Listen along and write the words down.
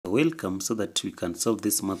welcome so that we can solve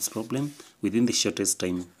this maths problem within the shortest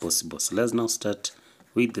time possible. So let's now start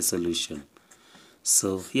with the solution.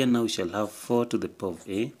 So here now we shall have 4 to the power of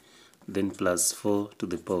a, then plus 4 to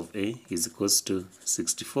the power of a is equals to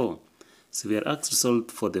 64. So we are asked to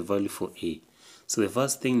solve for the value for a. So the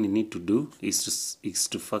first thing we need to do is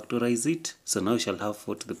to factorize it. So now we shall have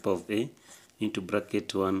 4 to the power of a into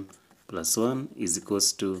bracket 1 plus 1 is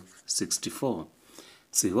equals to 64.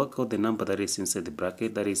 So we work out the number that is inside the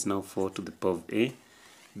bracket, that is now 4 to the power of a.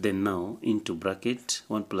 Then now into bracket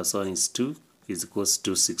 1 plus 1 is 2 is equals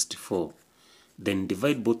to 64. Then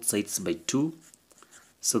divide both sides by 2,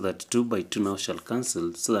 so that 2 by 2 now shall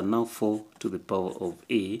cancel, so that now 4 to the power of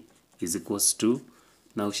a is equals to,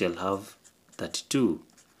 now we shall have 32.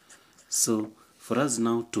 So for us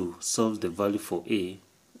now to solve the value for a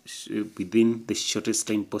within the shortest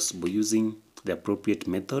time possible using the appropriate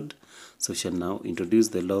method, so we shall now introduce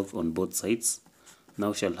the log on both sides. Now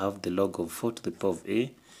we shall have the log of 4 to the power of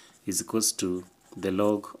a is equals to the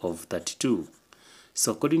log of 32.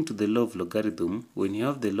 So according to the law of logarithm, when you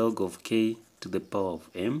have the log of k to the power of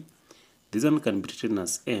m, this one can be written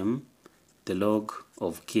as m, the log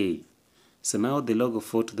of k. So now the log of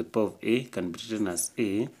 4 to the power of a can be written as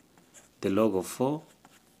a, the log of 4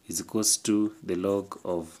 is equals to the log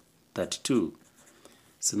of 32.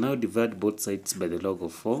 So now divide both sides by the log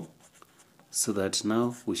of 4, so that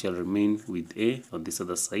now we shall remain with a on this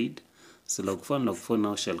other side. So log 4 and log 4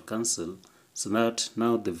 now shall cancel, so that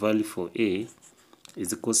now the value for a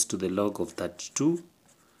is equals to the log of 32,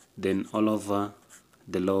 then all over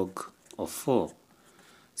the log of 4.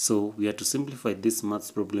 So we have to simplify this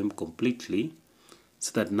maths problem completely,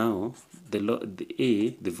 so that now the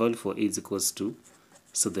value for a is equals to,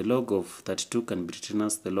 so the log of 32 can be written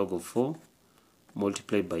as the log of 4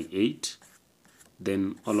 multiplied by 8,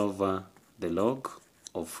 then all over the log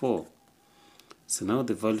of 4. So now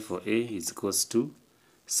the value for a is equals to,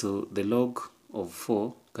 so the log of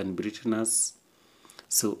 4 can be written as,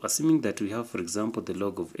 so assuming that we have, for example, the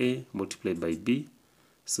log of a multiplied by b,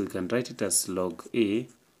 so we can write it as log a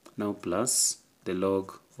now plus the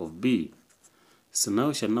log of b. So now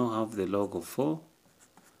we shall now have the log of 4,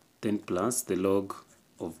 then plus the log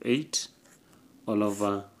of 8 all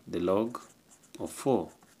over the log of 4.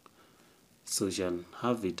 So we shall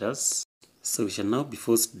have it as, so we shall now be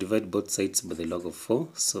forced to divide both sides by the log of 4.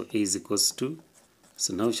 So a is equals to,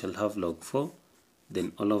 so now we shall have log 4,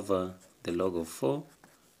 then all over the log of 4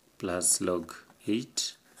 plus log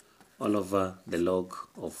 8 all over the log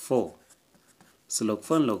of 4. So log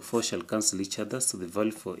 4 and log 4 shall cancel each other, so the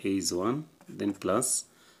value for a is 1, then plus,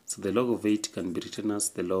 so the log of 8 can be written as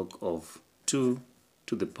the log of 2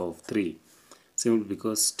 to the power of 3. Simply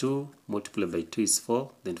because 2 multiplied by 2 is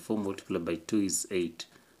 4, then 4 multiplied by 2 is 8.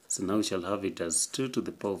 So now we shall have it as 2 to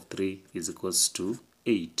the power of 3 is equals to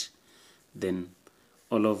 8. Then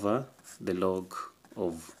all over the log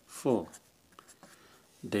of 4.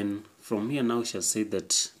 Then from here now we shall say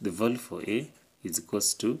that the value for a is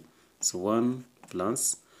equals to, so 1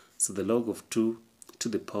 plus, so the log of 2 to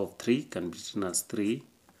the power of 3 can be written as 3,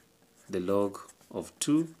 the log of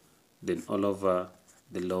 2, then all over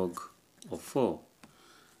the log of 4.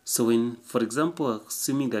 So when, for example,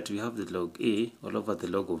 assuming that we have the log a all over the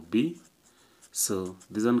log of b, so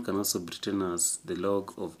this one can also be written as the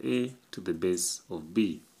log of a to the base of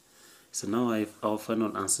b. So now our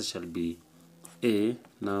final answer shall be a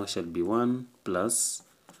now shall be 1 plus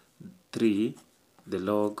 3 the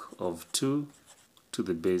log of 2 to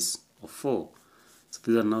the base of 4. So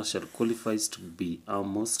this one now shall qualifies to be our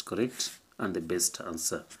most correct and the best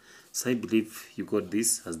answer. So I believe you got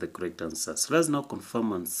this as the correct answer. So let's now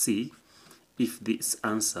confirm and see if this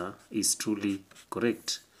answer is truly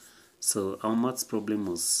correct. So our maths problem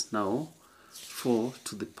was now 4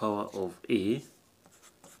 to the power of a,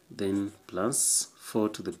 then plus 4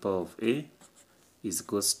 to the power of a is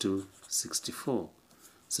equals to 64.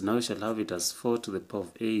 So now we shall have it as 4 to the power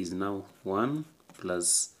of a is now 1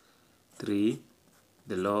 plus 3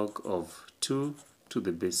 the log of 2 to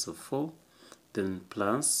the base of 4, then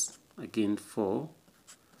plus again 4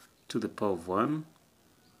 to the power of 1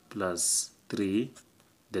 plus 3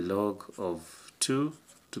 the log of 2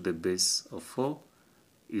 to the base of 4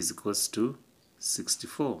 is equals to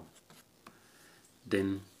 64.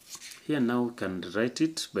 Then here now we can write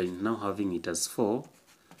it by now having it as 4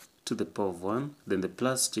 to the power of 1, then the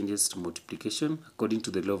plus changes to multiplication according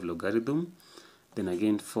to the law of logarithm, then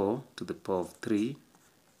again 4 to the power of 3,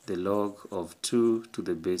 the log of 2 to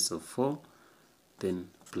the base of 4, then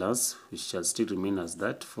plus, which shall still remain as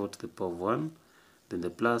that, 4 to the power of 1, then the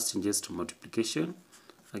plus changes to multiplication,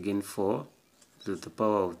 again 4 to the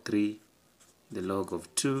power of 3, the log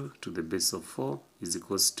of 2 to the base of 4 is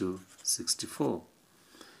equals to 64.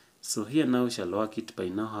 So here now we shall work it by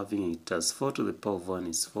now having it as 4 to the power of 1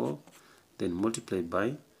 is 4, then multiply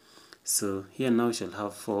by. So here now we shall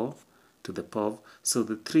have 4 to the power of, so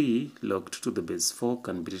the 3 log 2 to the base 4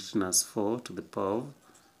 can be written as 4 to the power of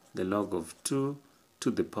the log of 2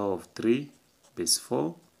 to the power of 3 base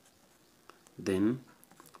 4, then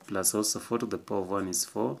plus also 4 to the power of 1 is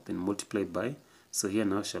 4, then multiply by. So here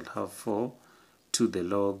now we shall have 4 to the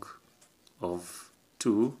log of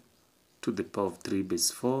 2 to the power of 3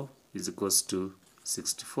 base 4 is equals to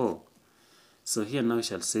 64. So here now we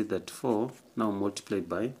shall say that 4 now multiply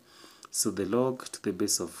by, so the log to the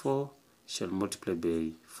base of 4 shall multiply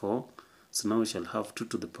by 4. So now we shall have 2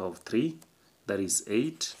 to the power of 3, that is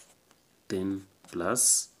 8, then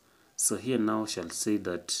plus. So here now we shall say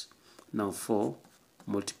that now 4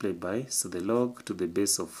 multiply by, so the log to the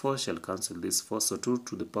base of 4 shall cancel this 4, so 2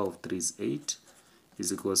 to the power of 3 is 8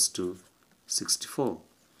 is equals to 64.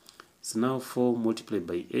 So now 4 multiplied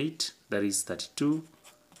by 8, that is 32,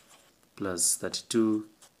 plus 32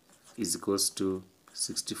 is equals to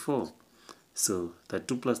 64. So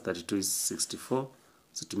 32 plus 32 is 64.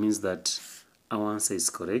 So it means that our answer is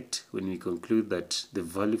correct when we conclude that the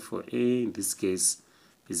value for A in this case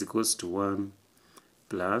is equals to 1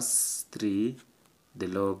 plus 3 the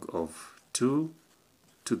log of 2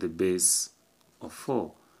 to the base of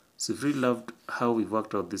 4. So if you really loved how we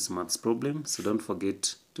worked out this maths problem, so don't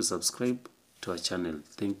forget to subscribe to our channel.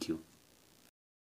 Thank you.